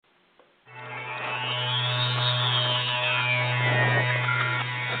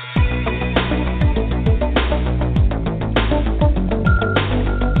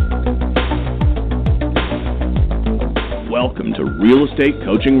Real Estate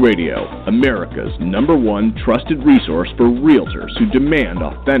Coaching Radio, America's #1 trusted resource for realtors who demand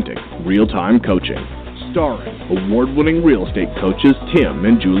authentic, real-time coaching. Starring award-winning real estate coaches Tim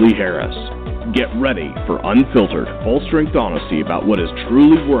and Julie Harris. Get ready for unfiltered, full-strength honesty about what is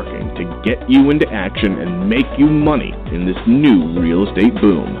truly working to get you into action and make you money in this new real estate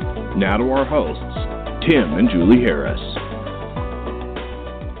boom. Now to our hosts, Tim and Julie Harris.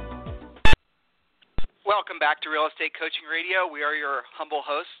 Welcome back to Real Estate Coaching Radio. We are your humble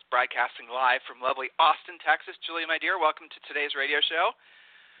hosts, broadcasting live from lovely Austin, Texas. Julie, my dear, welcome to today's radio show.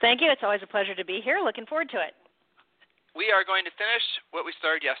 Thank you. It's always a pleasure to be here. Looking forward to it. We are going to finish what we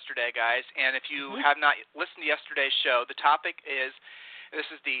started yesterday, guys. And if you have not listened to yesterday's show, the topic is, this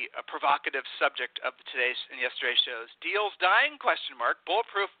is the provocative subject of yesterday's shows, deals dying, ?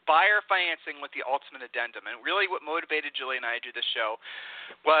 Bulletproof buyer financing with the ultimate addendum. And really what motivated Julie and I to do this show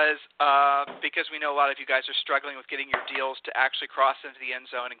was because we know a lot of you guys are struggling with getting your deals to actually cross into the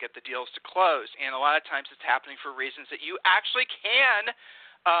end zone and get the deals to close. And a lot of times it's happening for reasons that you actually can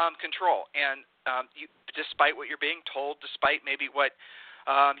control. And despite what you're being told, despite maybe what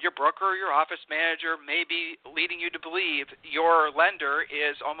your broker or your office manager may be leading you to believe, your lender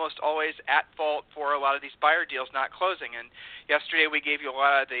is almost always at fault for a lot of these buyer deals not closing. And yesterday we gave you a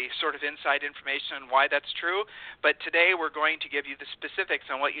lot of the sort of inside information on why that's true, but today we're going to give you the specifics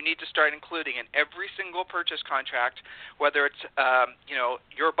on what you need to start including in every single purchase contract, whether it's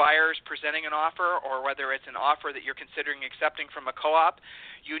your buyers presenting an offer or whether it's an offer that you're considering accepting from a co-op.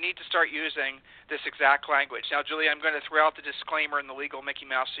 You need to start using this exact language. Now, Julie, I'm going to throw out the disclaimer and the legal Mickey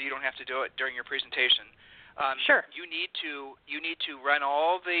Mouse so you don't have to do it during your presentation. Sure. You need to run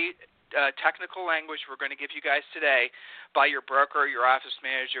all the technical language we're going to give you guys today by your broker, your office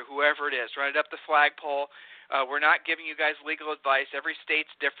manager, whoever it is. Run it up the flagpole. We're not giving you guys legal advice. Every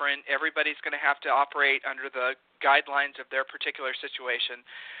state's different. Everybody's going to have to operate under the guidelines of their particular situation.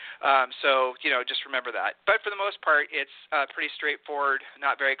 So just remember that. But for the most part, it's pretty straightforward,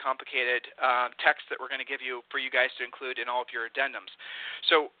 not very complicated text that we're going to give you for you guys to include in all of your addendums.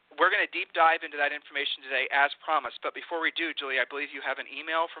 So we're going to deep dive into that information today as promised. But before we do, Julie, I believe you have an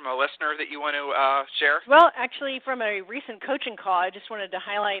email from a listener that you want to share? Well, actually, from a recent coaching call, I just wanted to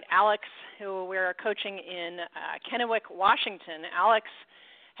highlight Alex, who we're coaching in Kennewick, Washington. Alex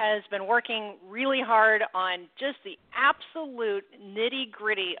has been working really hard on just the absolute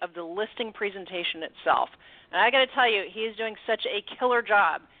nitty-gritty of the listing presentation itself. And I got to tell you, he is doing such a killer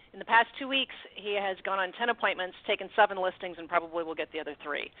job. In the past 2 weeks, he has gone on 10 appointments, taken 7 listings, and probably will get the other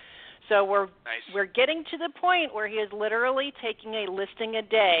 3. So we're getting to the point where he is literally taking a listing a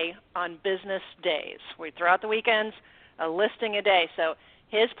day on business days. We throw out the weekends, a listing a day. So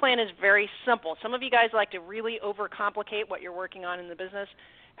his plan is very simple. Some of you guys like to really overcomplicate what you're working on in the business.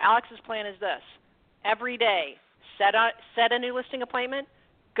 Alex's plan is this. Every day, set a new listing appointment,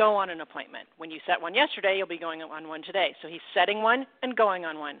 go on an appointment. When you set one yesterday, you'll be going on one today. So he's setting one and going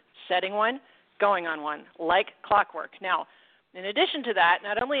on one, setting one, going on one, like clockwork. Now, in addition to that,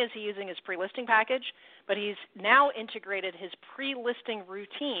 not only is he using his pre-listing package, but he's now integrated his pre-listing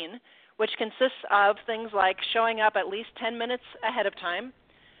routine, which consists of things like showing up at least 10 minutes ahead of time,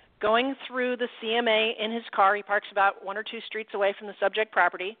 going through the CMA in his car. He parks about 1 or 2 streets away from the subject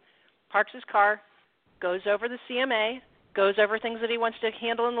property, parks his car, goes over the CMA, goes over things that he wants to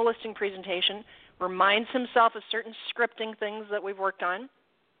handle in the listing presentation, reminds himself of certain scripting things that we've worked on,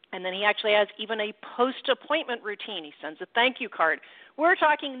 and then he actually has even a post-appointment routine. He sends a thank you card. We're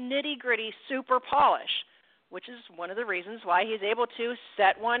talking nitty-gritty, super polish, which is one of the reasons why he's able to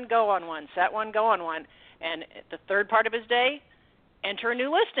set one, go on one, set one, go on one. And the third part of his day, enter a new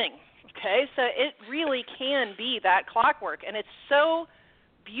listing. Okay, so it really can be that clockwork. And it's so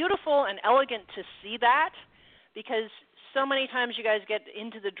beautiful and elegant to see that, because so many times you guys get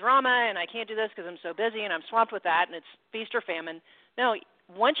into the drama and I can't do this because I'm so busy and I'm swamped with that and it's feast or famine. No,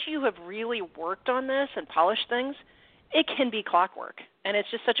 once you have really worked on this and polished things, it can be clockwork. And it's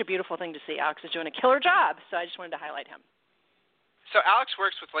just such a beautiful thing to see. Alex is doing a killer job, so I just wanted to highlight him. So Alex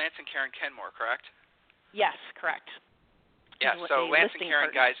works with Lance and Karen Kenmore, correct? Yes, correct. Yeah, so Lance and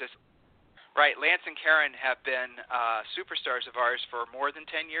Karen, guys, right, Lance and Karen have been superstars of ours for more than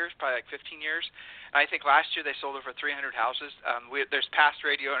 10 years, probably like 15 years. And I think last year they sold over 300 houses. There's past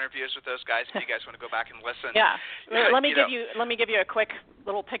radio interviews with those guys if you guys want to go back and listen. Yeah, let me give you a quick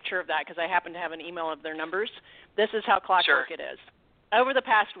little picture of that, because I happen to have an email of their numbers. This is how clockwork it is. Over the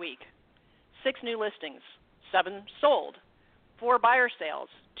past week, 6 new listings, 7 sold, 4 buyer sales,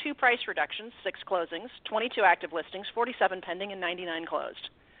 2 price reductions, 6 closings, 22 active listings, 47 pending, and 99 closed.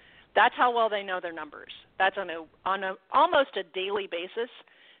 That's how well they know their numbers. That's on almost a daily basis.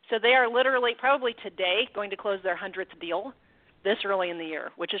 So they are literally, probably today, going to close their 100th deal. this early in the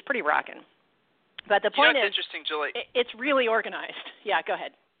year, which is pretty rocking. But the point is, interesting, Julie. It's really organized. Yeah, go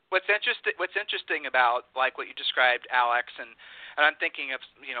ahead. What's interesting about like what you described, Alex, and I'm thinking of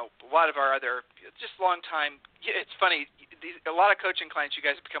a lot of our other just long time. It's funny, a lot of coaching clients, you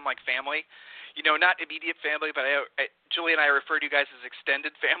guys have become like family. Not immediate family, but Julie and I refer to you guys as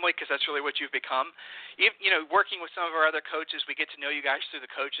extended family because that's really what you've become. Working with some of our other coaches, we get to know you guys through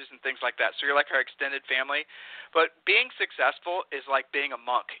the coaches and things like that. So you're like our extended family. But being successful is like being a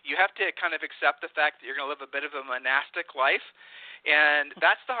monk. You have to kind of accept the fact that you're going to live a bit of a monastic life. And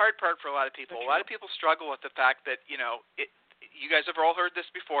that's the hard part for a lot of people. A lot of people struggle with the fact that, you guys have all heard this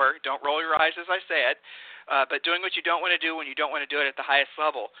before. Don't roll your eyes as I say it. But doing what you don't want to do when you don't want to do it at the highest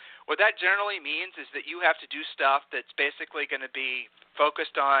level. What that generally means is that you have to do stuff that's basically going to be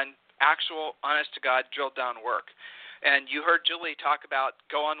focused on actual, honest-to-God, drilled-down work. And you heard Julie talk about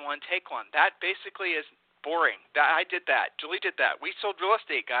go on one, take one. That basically is boring. I did that. Julie did that. We sold real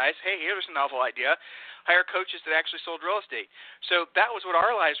estate, guys. Hey, here's a novel idea. Hire coaches that actually sold real estate. So that was what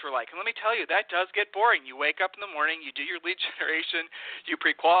our lives were like. And let me tell you, that does get boring. You wake up in the morning, you do your lead generation, you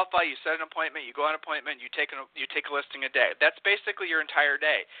pre-qualify, you set an appointment, you go on an appointment, you take a listing a day. That's basically your entire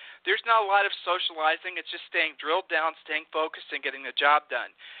day. There's not a lot of socializing. It's just staying drilled down, staying focused, and getting the job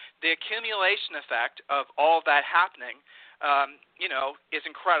done. The accumulation effect of all of that happening is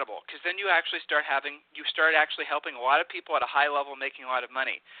incredible because then you start actually helping a lot of people at a high level making a lot of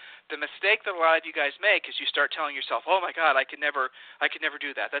money. The mistake that a lot of you guys make is you start telling yourself, oh my God, I could never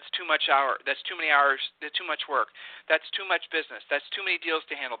do that. That's too much that's too many hours, that's too much work. That's too much business. That's too many deals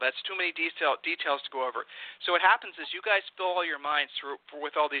to handle. That's too many details to go over. So what happens is you guys fill all your minds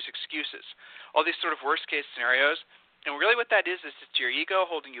with all these excuses, all these sort of worst case scenarios. And really what that is it's your ego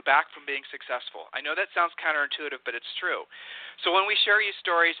holding you back from being successful. I know that sounds counterintuitive, but it's true. So when we share you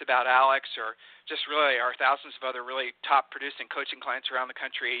stories about Alex or just really our thousands of other really top producing coaching clients around the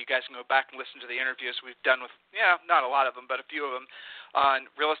country, you guys can go back and listen to the interviews we've done with, not a lot of them, but a few of them on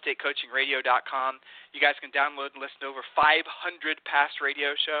realestatecoachingradio.com. You guys can download and listen to over 500 past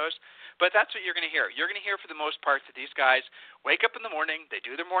radio shows. But that's what you're going to hear. You're going to hear for the most part that these guys wake up in the morning, they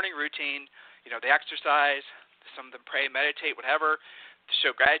do their morning routine, they exercise, some of them pray, meditate, whatever, to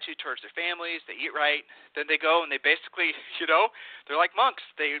show gratitude towards their families. They eat right. Then they go and they basically, they're like monks.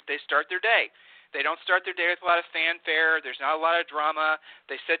 They start their day. They don't start their day with a lot of fanfare. There's not a lot of drama.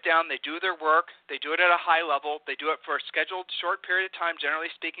 They sit down. They do their work. They do it at a high level. They do it for a scheduled short period of time. Generally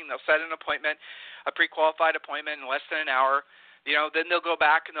speaking, they'll set an appointment, a pre-qualified appointment in less than an hour. Then they'll go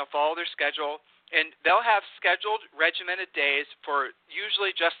back and they'll follow their schedule. And they'll have scheduled, regimented days for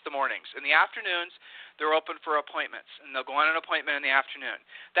usually just the mornings. In the afternoons, they're open for appointments, and they'll go on an appointment in the afternoon.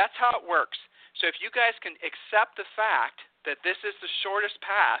 That's how it works. So if you guys can accept the fact that this is the shortest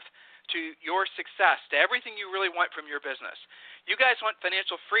path to your success, to everything you really want from your business. You guys want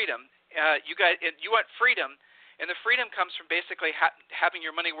financial freedom. You want freedom, and the freedom comes from basically having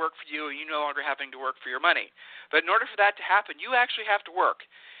your money work for you, and you no longer having to work for your money. But in order for that to happen, you actually have to work.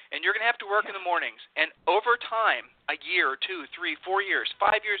 And you're going to have to work in the mornings. And over time, a year, 2, 3, 4 years,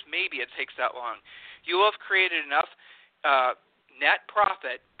 5 years, maybe it takes that long, you will have created enough net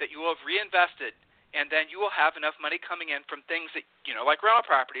profit that you will have reinvested, and then you will have enough money coming in from things that, like rental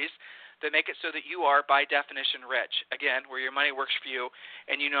properties, that make it so that you are, by definition, rich. Again, where your money works for you,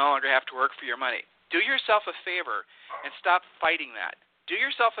 and you no longer have to work for your money. Do yourself a favor and stop fighting that. Do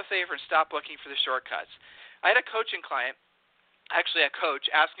yourself a favor and stop looking for the shortcuts. I had a coaching client, actually a coach,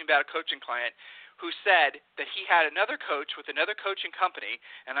 asking about a coaching client who said that he had another coach with another coaching company,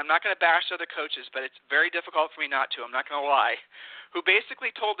 and I'm not going to bash other coaches, but it's very difficult for me not to, I'm not going to lie, who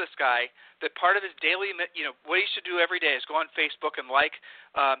basically told this guy that part of his daily, what he should do every day is go on Facebook and like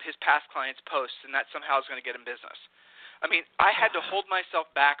his past clients' posts, and that somehow is going to get him business. I mean, I had to hold myself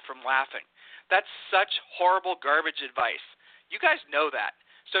back from laughing. That's such horrible garbage advice. You guys know that.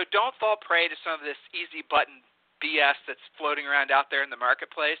 So don't fall prey to some of this easy button BS that's floating around out there in the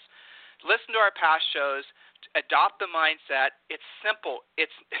marketplace. Listen to our past shows. Adopt the mindset. It's simple.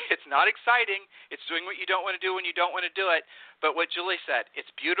 It's not exciting. It's doing what you don't want to do when you don't want to do it. But what Julie said, it's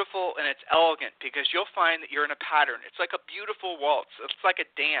beautiful and it's elegant because you'll find that you're in a pattern. It's like a beautiful waltz. It's like a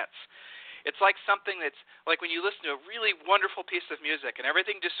dance. It's like something that's like when you listen to a really wonderful piece of music and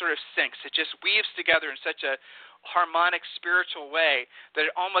everything just sort of syncs. It just weaves together in such a harmonic, spiritual way that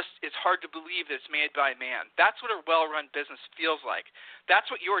it almost is hard to believe that it's made by man. That's what a well-run business feels like.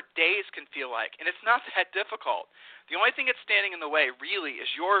 That's what your days can feel like, and it's not that difficult. The only thing that's standing in the way really is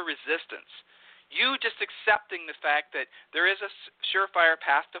your resistance. You just accepting the fact that there is a surefire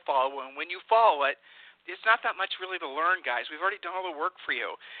path to follow, and when you follow it, it's not that much really to learn, guys. We've already done all the work for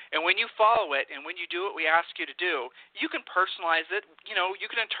you. And when you follow it and when you do what we ask you to do, you can personalize it. You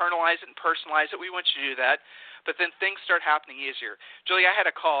can internalize it and personalize it. We want you to do that. But then things start happening easier. Julie, I had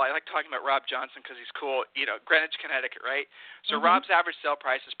a call. I like talking about Rob Johnson because he's cool. Greenwich, Connecticut, right? So Rob's average sale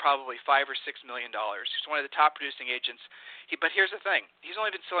price is probably $5 or $6 million. He's one of the top producing agents. But here's the thing. He's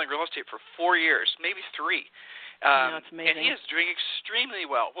only been selling real estate for 4 years, maybe 3. That's amazing. And he is doing extremely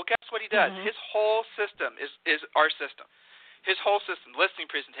well. Well, guess what he does? His whole system is our system. His whole system, listing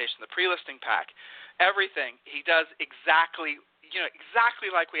presentation, the pre-listing pack, everything, he does exactly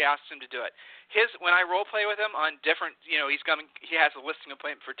like we asked him to do it. When I role play with him on different, he has a listing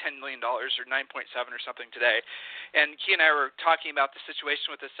appointment for $10 million or 9.7 or something today, and he and I were talking about the situation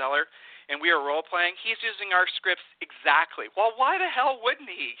with the seller, and we were role playing. He's using our scripts exactly. Well, why the hell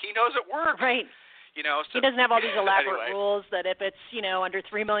wouldn't he? He knows it works. Right. So, he doesn't have all these elaborate rules that if it's, under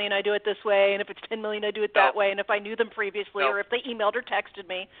 $3 million, I do it this way, and if it's $10 million, I do it that way, and if I knew them previously, or if they emailed or texted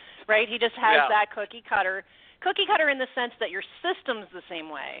me, right? He just has that cookie cutter in the sense that your system's the same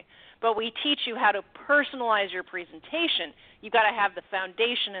way, but we teach you how to personalize your presentation. You've got to have the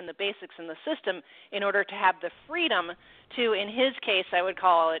foundation and the basics in the system in order to have the freedom to, in his case, I would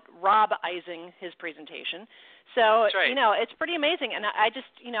call it Rob-izing his presentation. So, right. It's pretty amazing. And I just,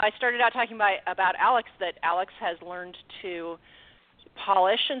 I started out talking about Alex, that Alex has learned to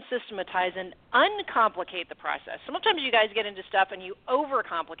polish and systematize and uncomplicate the process. Sometimes you guys get into stuff and you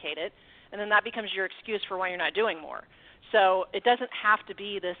overcomplicate it, and then that becomes your excuse for why you're not doing more. So it doesn't have to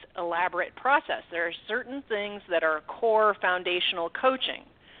be this elaborate process. There are certain things that are core foundational coaching.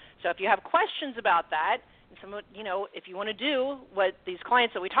 So if you have questions about that, if you want to do what these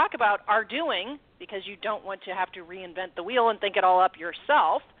clients that we talk about are doing, because you don't want to have to reinvent the wheel and think it all up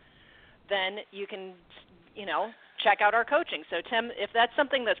yourself, then you can, check out our coaching. So, Tim, if that's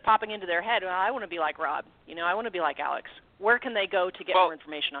something that's popping into their head, well, I want to be like Rob, I want to be like Alex, where can they go to get more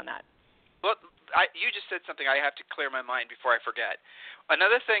information on that? Well, you just said something I have to clear my mind before I forget.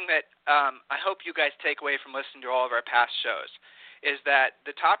 Another thing that I hope you guys take away from listening to all of our past shows is that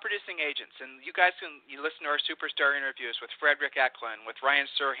the top producing agents, and you guys you listen to our superstar interviews with Frederick Eklund, with Ryan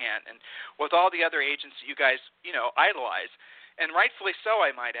Serhant, and with all the other agents that you guys, idolize, and rightfully so,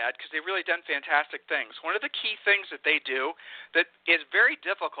 I might add, because they've really done fantastic things. One of the key things that they do that is very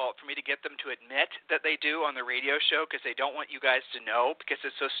difficult for me to get them to admit that they do on the radio show, because they don't want you guys to know, because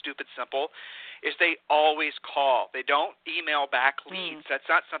it's so stupid simple, is they always call. They don't email back leads. That's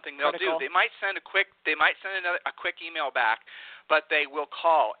not something they'll do. They might send a quick email back, but they will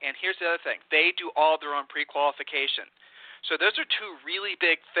call. And here's the other thing. They do all their own pre-qualification. So those are two really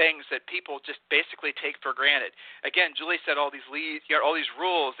big things that people just basically take for granted. Again, Julie said all these leads, all these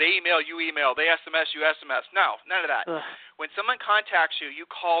rules. They email, you email. They SMS, you SMS. No, none of that. When someone contacts you, you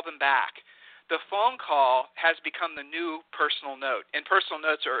call them back. The phone call has become the new personal note, and personal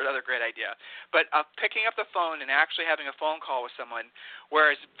notes are another great idea. But picking up the phone and actually having a phone call with someone,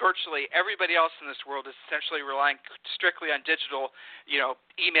 whereas virtually everybody else in this world is essentially relying strictly on digital,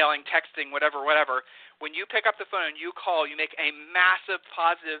 emailing, texting, whatever. When you pick up the phone and you call, you make a massive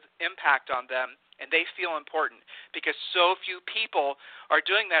positive impact on them, and they feel important because so few people are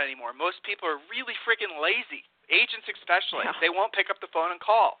doing that anymore. Most people are really freaking lazy, agents especially. Yeah. They won't pick up the phone and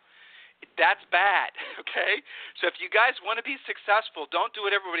call. That's bad, okay? So if you guys want to be successful, don't do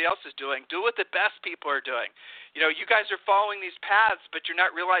what everybody else is doing. Do what the best people are doing. You guys are following these paths, but you're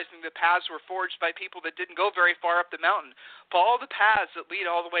not realizing the paths were forged by people that didn't go very far up the mountain. Follow the paths that lead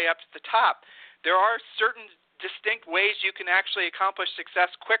all the way up to the top. There are certain distinct ways you can actually accomplish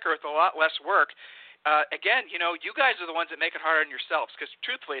success quicker with a lot less work. Again, you guys are the ones that make it hard on yourselves because,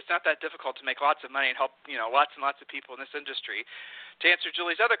 truthfully, it's not that difficult to make lots of money and help, lots and lots of people in this industry. To answer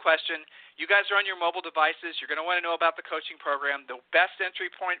Julie's other question, you guys are on your mobile devices. You're going to want to know about the coaching program. The best entry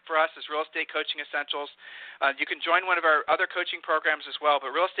point for us is Real Estate Coaching Essentials. You can join one of our other coaching programs as well, but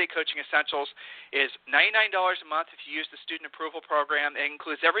Real Estate Coaching Essentials is $99 a month if you use the student approval program. It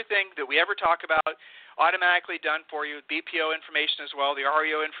includes everything that we ever talk about, automatically done for you, BPO information as well, the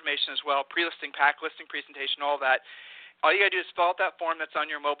REO information as well, pre-listing pack, listing presentation, all that. All you got to do is fill out that form that's on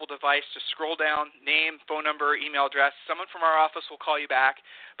your mobile device. Just scroll down, name, phone number, email address. Someone from our office will call you back.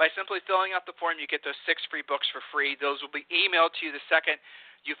 By simply filling out the form, you get those 6 free books for free. Those will be emailed to you the second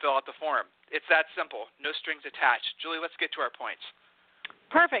you fill out the form. It's that simple. No strings attached. Julie, let's get to our points.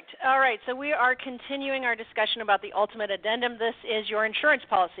 Perfect. All right, so we are continuing our discussion about the ultimate addendum. This is your insurance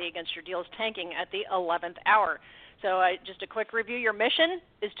policy against your deals tanking at the 11th hour. So just a quick review. Your mission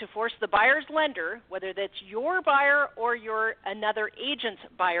is to force the buyer's lender, whether that's your buyer or another agent's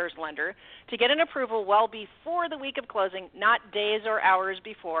buyer's lender, to get an approval well before the week of closing, not days or hours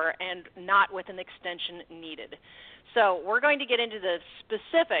before, and not with an extension needed. So we're going to get into the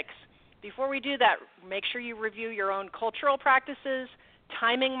specifics. Before we do that, make sure you review your own cultural practices,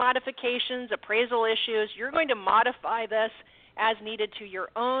 timing modifications, appraisal issues. You're going to modify this as needed to your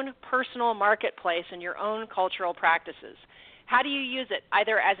own personal marketplace and your own cultural practices. How do you use it?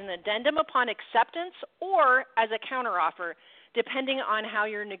 Either as an addendum upon acceptance or as a counteroffer, depending on how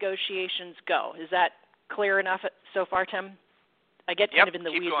your negotiations go. Is that clear enough so far, Tim? I get kind of in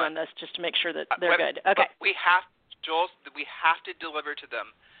the weeds on this just to make sure that they're good. Okay. We have to deliver to them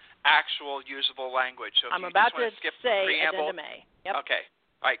actual usable language. So I'm about to say addendum A. Yep. Okay.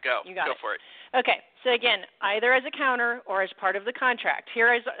 All right, go. You got go it. for it. Okay. So again, either as a counter or as part of the contract.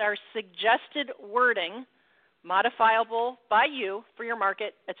 Here is our suggested wording, modifiable by you for your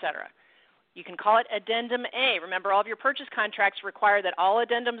market, etc. You can call it addendum A. Remember, all of your purchase contracts require that all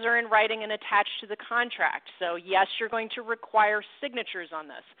addendums are in writing and attached to the contract. So yes, you're going to require signatures on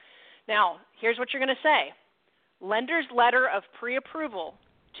this. Now, here's what you're going to say. Lender's letter of pre-approval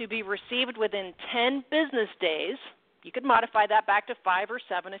to be received within 10 business days. You could modify that back to 5 or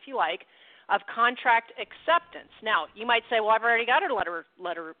 7 if you like, of contract acceptance. Now, you might say, well, I've already got a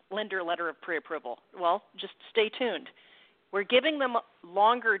lender letter of pre-approval. Well, just stay tuned. We're giving them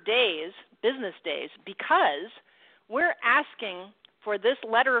longer days, business days, because we're asking for this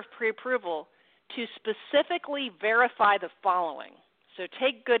letter of pre-approval to specifically verify the following. So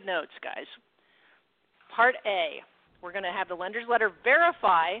take good notes, guys. Part A, we're going to have the lender's letter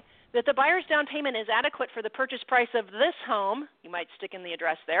verify that the buyer's down payment is adequate for the purchase price of this home, you might stick in the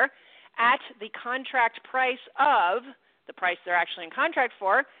address there, at the contract price of the price they're actually in contract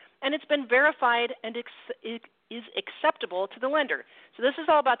for, and it's been verified and is acceptable to the lender. So this is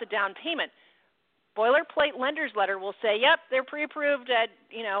all about the down payment. Boilerplate lender's letter will say, yep, they're pre-approved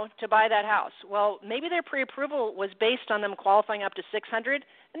to buy that house. Well, maybe their pre-approval was based on them qualifying up to $600,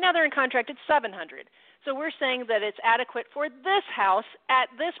 and now they're in contract at $700. So we're saying that it's adequate for this house at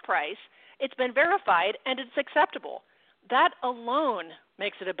this price. It's been verified, and it's acceptable. That alone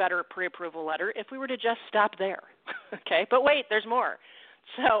makes it a better pre-approval letter if we were to just stop there. Okay, but wait, there's more.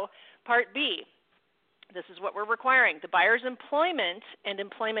 So Part B, this is what we're requiring. The buyer's employment and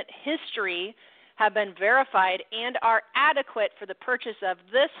employment history have been verified and are adequate for the purchase of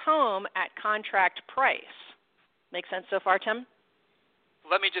this home at contract price. Make sense so far, Tim?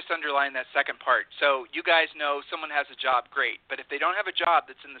 Let me just underline that second part. So you guys know someone has a job, great. But if they don't have a job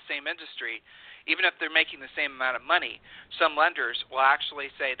that's in the same industry, even if they're making the same amount of money, some lenders will actually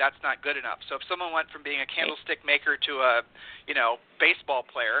say that's not good enough. So if someone went from being a candlestick maker to a, baseball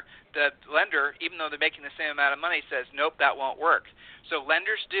player, the lender, even though they're making the same amount of money, says, nope, that won't work. So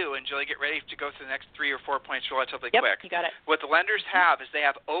lenders do, and Julie, get ready to go through the next 3 or 4 points relatively quick. You got it. What the lenders have is they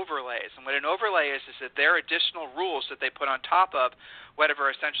have overlays. And what an overlay is that there are additional rules that they put on top of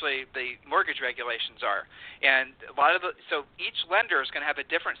whatever essentially the mortgage regulations are. And so each lender is going to have a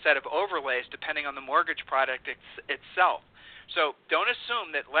different set of overlays depending on the mortgage product itself. So don't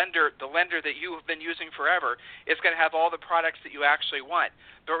assume that the lender that you have been using forever is going to have all the products that you actually want.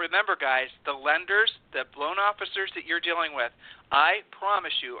 But remember, guys, the lenders, the loan officers that you're dealing with, I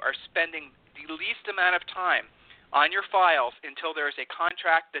promise you, are spending the least amount of time on your files until there is a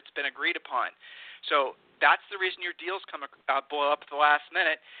contract that's been agreed upon. So that's the reason your deals blow up at the last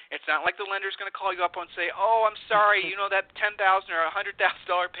minute. It's not like the lender's going to call you up and say, oh, I'm sorry, that $10,000 or $100,000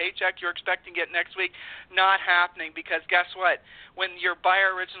 paycheck you're expecting to get next week, not happening, because guess what? When your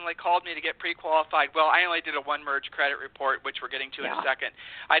buyer originally called me to get pre-qualified, well, I only did a one-merge credit report, which we're getting to in a second.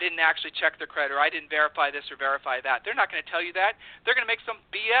 I didn't actually check their credit, or I didn't verify this or verify that. They're not going to tell you that. They're going to make some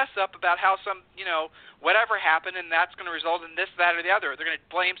BS up about how some, whatever happened, and that's going to result in this, that, or the other. They're going to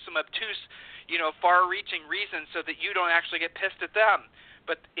blame some obtuse far-reaching reasons so that you don't actually get pissed at them.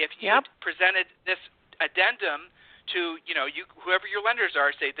 But if you presented this addendum to, whoever your lenders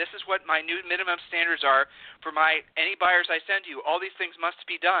are, say, this is what my new minimum standards are for any buyers I send you. All these things must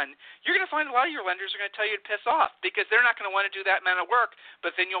be done. You're going to find a lot of your lenders are going to tell you to piss off because they're not going to want to do that amount of work,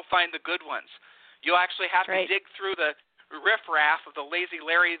 but then you'll find the good ones. You'll actually have to dig through the riffraff of the lazy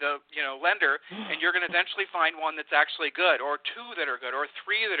Larry, lender, and you're going to eventually find one that's actually good, or 2 that are good, or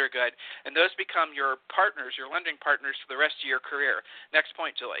 3 that are good, and those become your partners, your lending partners for the rest of your career. Next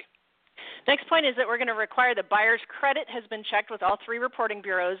point, Julie. Next point is that we're going to require the buyer's credit has been checked with all 3 reporting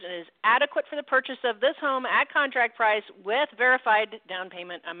bureaus and is adequate for the purchase of this home at contract price with verified down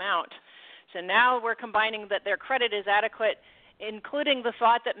payment amount. So now we're combining that their credit is adequate, including the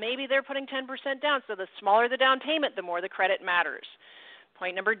thought that maybe they're putting 10% down. So the smaller the down payment, the more the credit matters.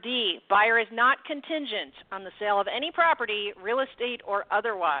 Point number D, buyer is not contingent on the sale of any property, real estate, or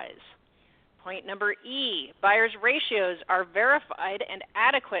otherwise. Point number E, buyer's ratios are verified and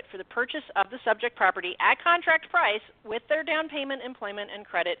adequate for the purchase of the subject property at contract price with their down payment, employment, and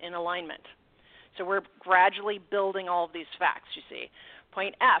credit in alignment. So we're gradually building all of these facts, you see.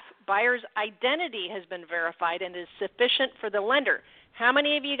 Point F, buyer's identity has been verified and is sufficient for the lender. How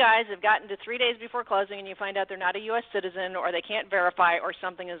many of you guys have gotten to 3 days before closing and you find out they're not a U.S. citizen or they can't verify or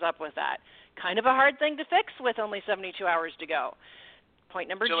something is up with that? Kind of a hard thing to fix with only 72 hours to go. Point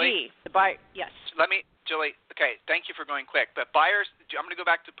number Julie, G, the buyer, yes. Julie, okay, thank you for going quick. But buyers, I'm going to go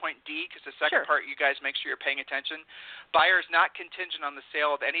back to point D because the second part, you guys make sure you're paying attention. Buyers not contingent on the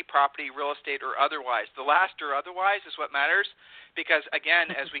sale of any property, real estate, or otherwise. The last or otherwise is what matters because,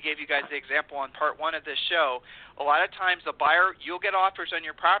 again, as we gave you guys the example on part 1 of this show, a lot of times the buyer, you'll get offers on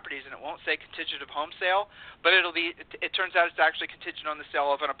your properties and it won't say contingent of home sale, but it turns out it's actually contingent on the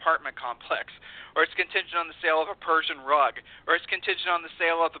sale of an apartment complex, or it's contingent on the sale of a Persian rug, or it's contingent on the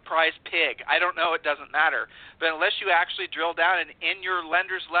sale of the prize pig. I don't know, it doesn't matter. But unless you actually drill down and in your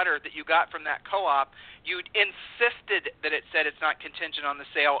lender's letter that you got from that co-op, you insisted that it said it's not contingent on the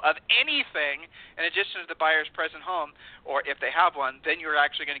sale of anything in addition to the buyer's present home, or if they have one, then you're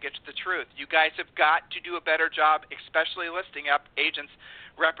actually going to get to the truth. You guys have got to do a better job, especially listing up agents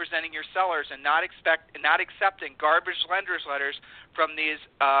representing your sellers and not accepting garbage lender's letters from these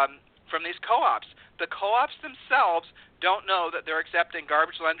co-ops. The co-ops themselves don't know that they're accepting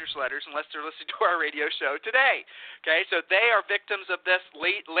garbage lender's letters unless they're listening to our radio show today. Okay, so they are victims of this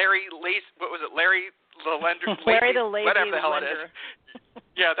Larry the lender, Larry the lazy whatever the hell lender. it is.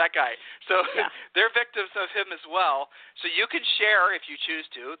 Yeah, that guy. So they're victims of him as well. So you can share, if you choose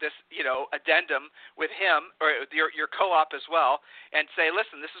to, this addendum with him or your co-op as well, and say,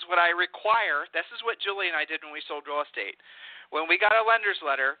 listen, this is what I require. This is what Julie and I did when we sold real estate. When we got a lender's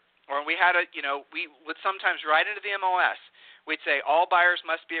letter, or we had we would sometimes write into the MLS, we'd say all buyers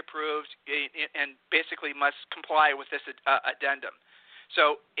must be approved and basically must comply with this addendum.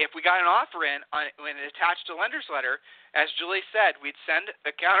 So if we got an offer in when it attached a lender's letter, as Julie said, we'd send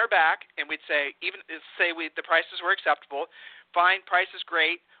a counter back and we'd say, the prices were acceptable, fine, price is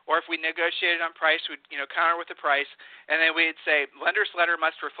great, or if we negotiated on price, we'd counter with the price, and then we'd say lender's letter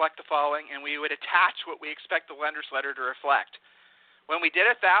must reflect the following, and we would attach what we expect the lender's letter to reflect. When we did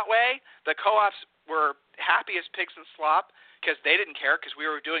it that way, the co-ops were happy as pigs in slop because they didn't care because we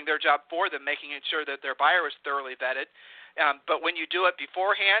were doing their job for them, making sure that their buyer was thoroughly vetted. But when you do it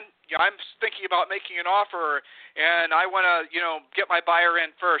beforehand, I'm thinking about making an offer and I want to, get my buyer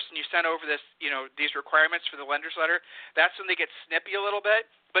in first, and you send over this, these requirements for the lender's letter, that's when they get snippy a little bit.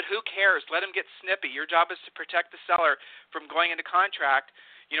 But who cares? Let them get snippy. Your job is to protect the seller from going into contract,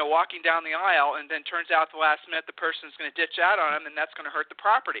 walking down the aisle, and then turns out at the last minute the person's going to ditch out on them, and that's going to hurt the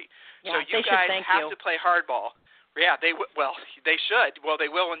property. Yeah, so you guys have to play hardball. Yeah, they should. Well,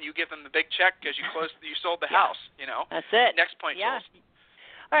 they will when you give them the big check because you sold the house. That's it. Next point, Jules.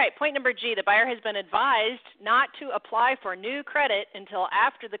 All right, point number G. The buyer has been advised not to apply for new credit until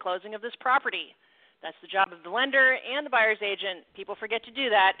after the closing of this property. That's the job of the lender and the buyer's agent. People forget to do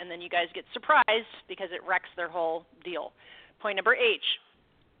that, and then you guys get surprised because it wrecks their whole deal. Point number H.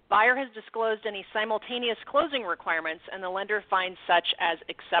 Buyer has disclosed any simultaneous closing requirements, and the lender finds such as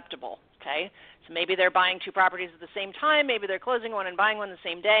acceptable. Okay, so maybe they're buying 2 properties at the same time. Maybe they're closing one and buying one the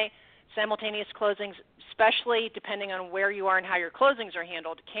same day. Simultaneous closings, especially depending on where you are and how your closings are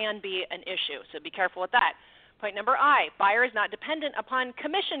handled, can be an issue. So be careful with that. Point number I, buyer is not dependent upon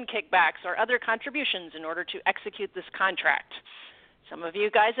commission kickbacks or other contributions in order to execute this contract. Some of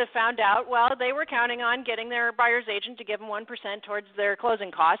you guys have found out, they were counting on getting their buyer's agent to give them 1% towards their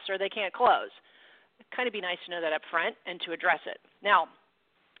closing costs or they can't close. It'd kind of be nice to know that up front and to address it. Now,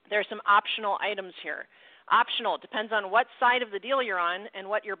 there are some optional items here. Optional depends on what side of the deal you're on and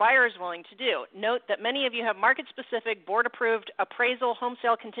what your buyer is willing to do. Note that many of you have market-specific, board-approved appraisal, home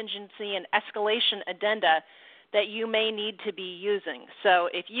sale contingency, and escalation addenda that you may need to be using. So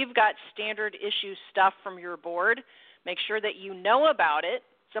if you've got standard issue stuff from your board, make sure that you know about it.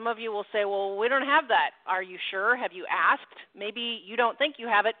 Some of you will say, well, we don't have that. Are you sure? Have you asked? Maybe you don't think you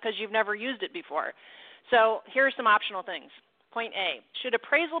have it because you've never used it before. So here are some optional things. Point A, should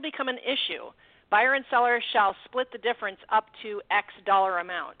appraisal become an issue, buyer and seller shall split the difference up to X dollar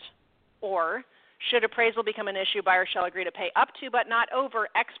amount. Or Should appraisal become an issue, buyer shall agree to pay up to but not over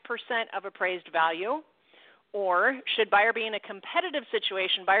X% of appraised value. Or should buyer be in a competitive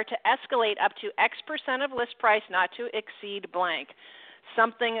situation, buyer to escalate up to X% of list price not to exceed blank.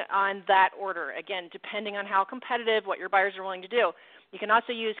 Something on that order, again, depending on how competitive, what your buyers are willing to do. You can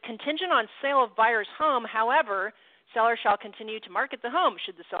also use contingent on sale of buyer's home. However, seller shall continue to market the home.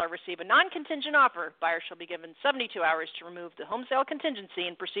 Should the seller receive a non-contingent offer, buyer shall be given 72 hours to remove the home sale contingency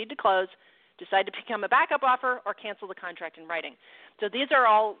and proceed to close, decide to become a backup offer, or cancel the contract in writing. So these are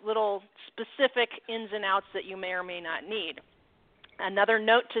all little specific ins and outs that you may or may not need. Another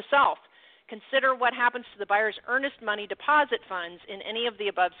note to self, consider what happens to the buyer's earnest money deposit funds in any of the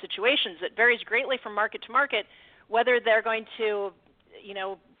above situations. It varies greatly from market to market whether they're going to,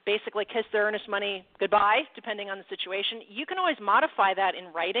 basically kiss their earnest money goodbye, depending on the situation. You can always modify that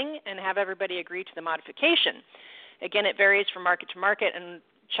in writing and have everybody agree to the modification. Again, it varies from market to market, and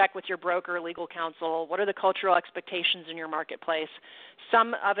check with your broker, legal counsel. What are the cultural expectations in your marketplace?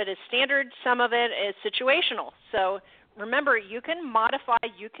 Some of it is standard, some of it is situational. So remember, you can modify,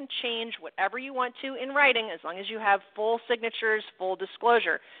 you can change whatever you want to in writing as long as you have full signatures, full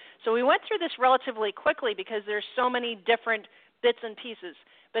disclosure. So we went through this relatively quickly because there's so many different bits and pieces.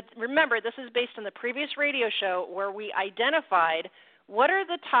 But remember, this is based on the previous radio show where we identified what are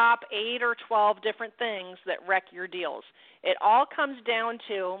the top 8 or 12 different things that wreck your deals. It all comes down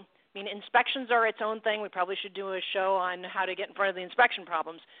to, inspections are its own thing. We probably should do a show on how to get in front of the inspection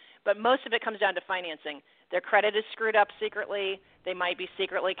problems. But most of it comes down to financing. Their credit is screwed up secretly. They might be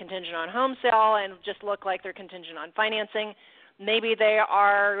secretly contingent on home sale and just look like they're contingent on financing. Maybe they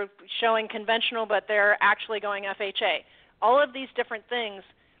are showing conventional, but they're actually going FHA. All of these different things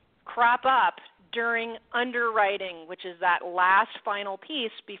crop up during underwriting, which is that last final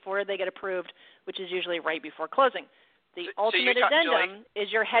piece before they get approved, which is usually right before closing. The ultimate addendum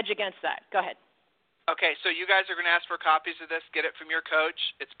is your hedge against that. Go ahead. Okay, so you guys are going to ask for copies of this. Get it from your coach.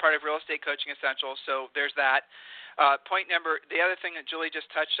 It's part of Real Estate Coaching Essentials, so there's that. The other thing that Julie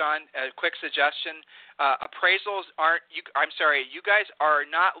just touched on, a quick suggestion, appraisals you guys are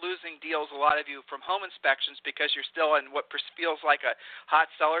not losing deals, a lot of you, from home inspections because you're still in what feels like a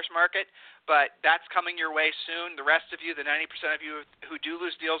hot seller's market, but that's coming your way soon. The rest of you, the 90% of you who do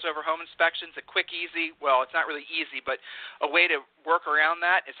lose deals over home inspections, a quick, easy, well, it's not really easy, but a way to work around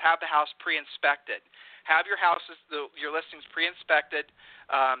that is have the house pre-inspected. Have your houses, your listings pre-inspected.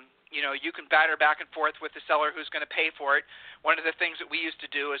 You can batter back and forth with the seller who's going to pay for it. One of the things that we used to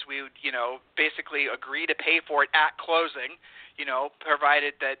do is we would, basically agree to pay for it at closing,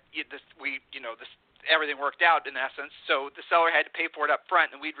 provided that everything worked out in essence. So the seller had to pay for it up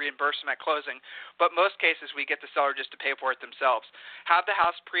front, and we'd reimburse them at closing. But most cases, we get the seller just to pay for it themselves. Have the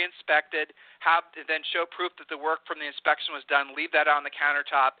house pre-inspected. Then show proof that the work from the inspection was done. Leave that on the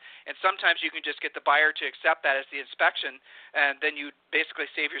countertop. And sometimes you can just get the buyer to accept that as the inspection, and then you basically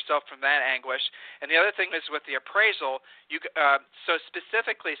save yourself from that anguish. And the other thing is with the appraisal, so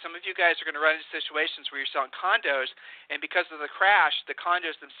specifically, some of you guys are going to run into situations where you're selling condos, and because of the crash, the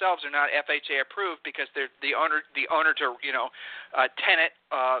condos themselves are not FHA approved because they're the owner to tenant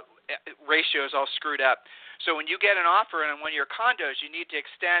ratio is all screwed up. So when you get an offer on one of your condos, you need to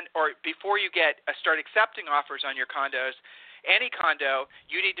extend, or before you start accepting offers on your condos, any condo,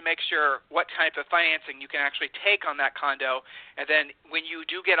 you need to make sure what type of financing you can actually take on that condo. And then when you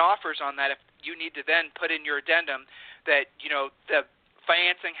do get offers on that, if you need to then put in your addendum that, the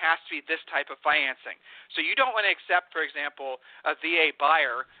financing has to be this type of financing. So you don't want to accept, for example, a VA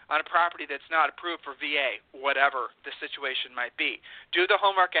buyer on a property that's not approved for VA, whatever the situation might be. Do the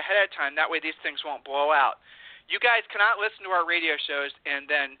homework ahead of time. That way these things won't blow out. You guys cannot listen to our radio shows and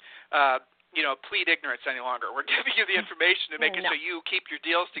then plead ignorance any longer. We're giving you the information to make it so you keep your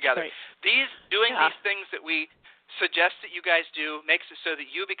deals together. Right. These things that we suggest that you guys do makes it so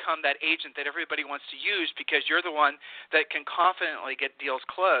that you become that agent that everybody wants to use because you're the one that can confidently get deals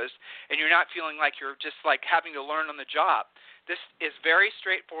closed, and you're not feeling like you're just like having to learn on the job. This is very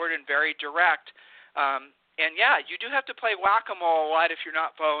straightforward and very direct. You do have to play whack-a-mole a lot if you're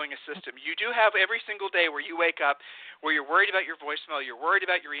not following a system. You do have every single day where you wake up where you're worried about your voicemail, you're worried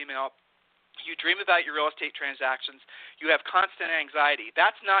about your email, you dream about your real estate transactions, you have constant anxiety.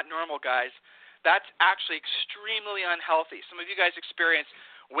 That's not normal, guys. That's actually extremely unhealthy. Some of you guys experience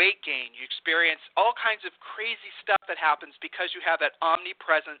weight gain. You experience all kinds of crazy stuff that happens because you have that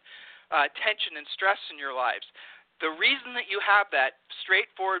omnipresent tension and stress in your lives. The reason that you have that,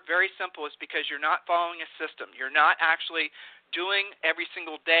 straightforward, very simple, is because you're not following a system. You're not actually doing every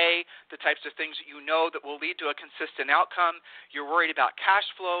single day the types of things that you know that will lead to a consistent outcome. You're worried about cash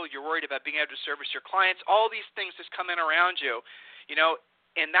flow. You're worried about being able to service your clients. All these things just come in around you.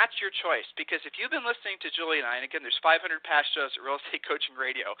 And that's your choice, because if you've been listening to Julie and I, and again, there's 500 past shows at Real Estate Coaching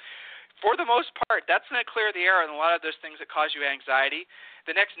Radio, for the most part, that's going to clear the air on a lot of those things that cause you anxiety.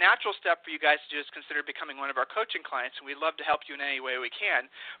 The next natural step for you guys to do is consider becoming one of our coaching clients, and we'd love to help you in any way we can.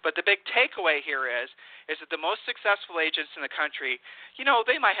 But the big takeaway here is that the most successful agents in the country,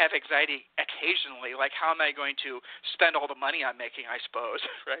 they might have anxiety occasionally, like how am I going to spend all the money I'm making, I suppose,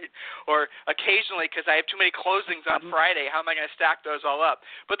 right? Or occasionally, because I have too many closings on Friday, how am I going to stack those all up?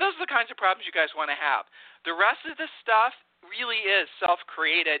 But those are the kinds of problems you guys want to have. The rest of this stuff really is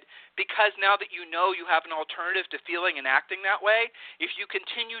self-created, because now that you know you have an alternative to feeling and acting that way, if you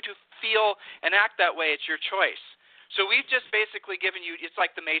continue to feel and act that way, it's your choice. So we've just basically given you, it's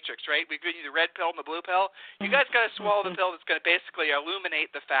like the Matrix, right? We've given you the red pill and the blue pill. You guys got to swallow the pill that's going to basically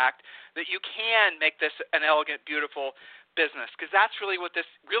illuminate the fact that you can make this an elegant, beautiful business, because that's really what this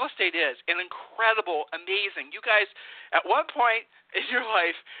real estate is, an incredible, amazing. You guys, at one point in your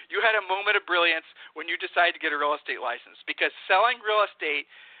life, you had a moment of brilliance when you decided to get a real estate license, because selling real estate,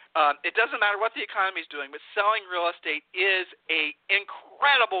 it doesn't matter what the economy is doing, but selling real estate is an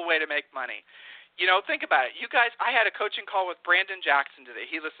incredible way to make money. Think about it. You guys, I had a coaching call with Brandon Jackson today.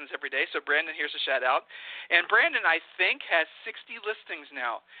 He listens every day, so Brandon, here's a shout out. And Brandon, I think, has 60 listings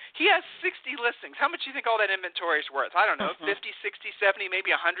now. He has 60 listings. How much do you think all that inventory is worth? I don't know, 50, 60, 70,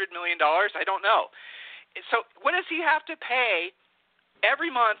 maybe $100 million? I don't know. So what does he have to pay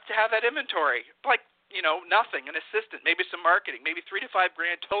every month to have that inventory? Like, nothing, an assistant, maybe some marketing, maybe $3 to $5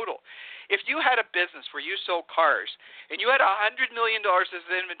 grand total. If you had a business where you sold cars and you had $100 million as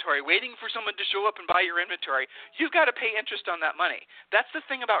inventory waiting for someone to show up and buy your inventory, you've got to pay interest on that money. That's the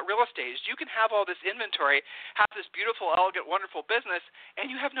thing about real estate, is you can have all this inventory, have this beautiful, elegant, wonderful business,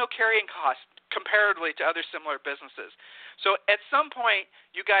 and you have no carrying cost comparatively to other similar businesses. So at some point,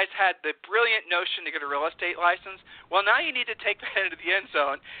 you guys had the brilliant notion to get a real estate license. Well, now you need to take that into the end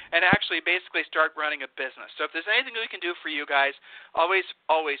zone and actually basically start running a business. So if there's anything we can do for you guys, always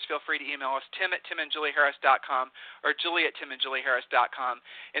feel free to email us, tim@timandjulieharris.com or julie@timandjulieharris.com.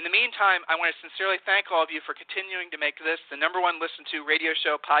 In the meantime, I want to sincerely thank all of you for continuing to make this the number one listened to radio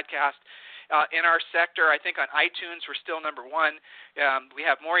show podcast in our sector. I think on iTunes we're still number one. We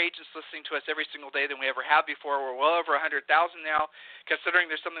have more agents listening to us every single day than we ever have before. We're well over 100,000 now.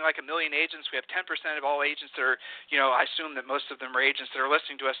 Considering there's something like 1 million agents, we have 10% of all agents that are, I assume that most of them are agents that are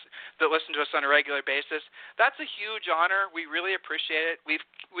listening to us, that listen to us on a regular basis. That's a huge honor. We really appreciate it. We've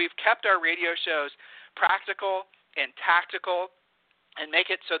kept our radio shows practical and tactical and make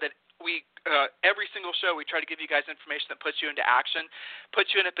it so that we every single show we try to give you guys information that puts you into action,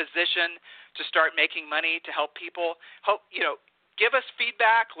 puts you in a position to start making money, to help people. Give us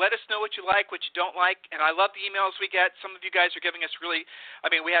feedback. Let us know what you like, what you don't like. And I love the emails we get. Some of you guys are giving us we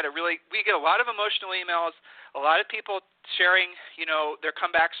get a lot of emotional emails, a lot of people sharing, their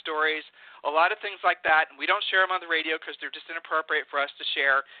comeback stories, a lot of things like that. And we don't share them on the radio because they're just inappropriate for us to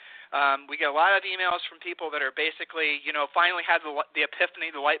share. We get a lot of emails from people that are basically, finally had the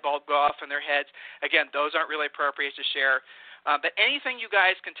epiphany, the light bulb go off in their heads. Again, those aren't really appropriate to share. But anything you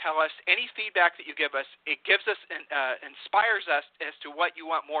guys can tell us, any feedback that you give us, it gives us and inspires us as to what you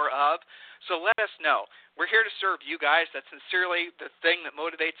want more of. So let us know. We're here to serve you guys. That's sincerely the thing that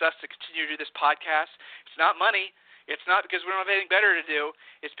motivates us to continue to do this podcast. It's not money. It's not because we don't have anything better to do.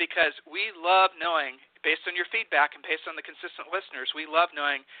 It's because we love knowing, based on your feedback and based on the consistent listeners, we love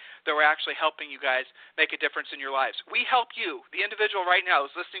knowing that we're actually helping you guys make a difference in your lives. We help you, the individual right now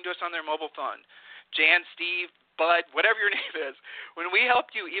who's listening to us on their mobile phone, Jan, Steve, Bud, whatever your name is. When we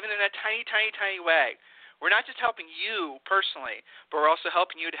help you, even in a tiny, tiny, tiny way, we're not just helping you personally, but we're also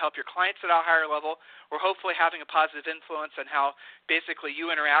helping you to help your clients at a higher level. We're hopefully having a positive influence on how basically you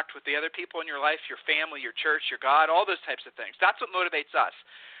interact with the other people in your life, your family, your church, your God, all those types of things. That's what motivates us.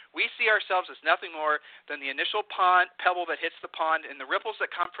 We see ourselves as nothing more than the initial pebble that hits the pond, and the ripples that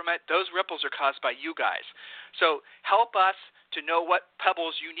come from it, those ripples are caused by you guys. So help us to know what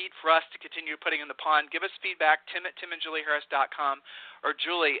pebbles you need for us to continue putting in the pond. Give us feedback, tim@timandjulieharris.com or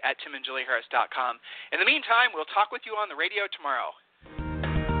julie@timandjulieharris.com. In the meantime, we'll talk with you on the radio tomorrow.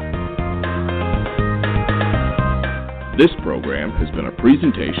 This program has been a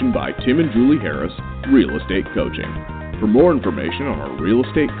presentation by Tim and Julie Harris, Real Estate Coaching. For more information on our real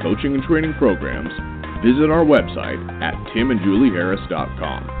estate coaching and training programs, visit our website at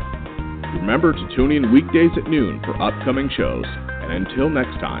timandjulieharris.com. Remember to tune in weekdays at noon for upcoming shows, and until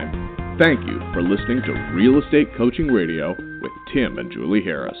next time, thank you for listening to Real Estate Coaching Radio with Tim and Julie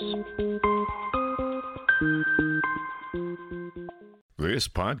Harris. This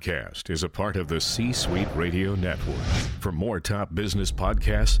podcast is a part of the C-Suite Radio Network. For more top business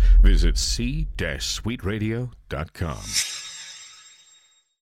podcasts, visit c-suiteradio.com.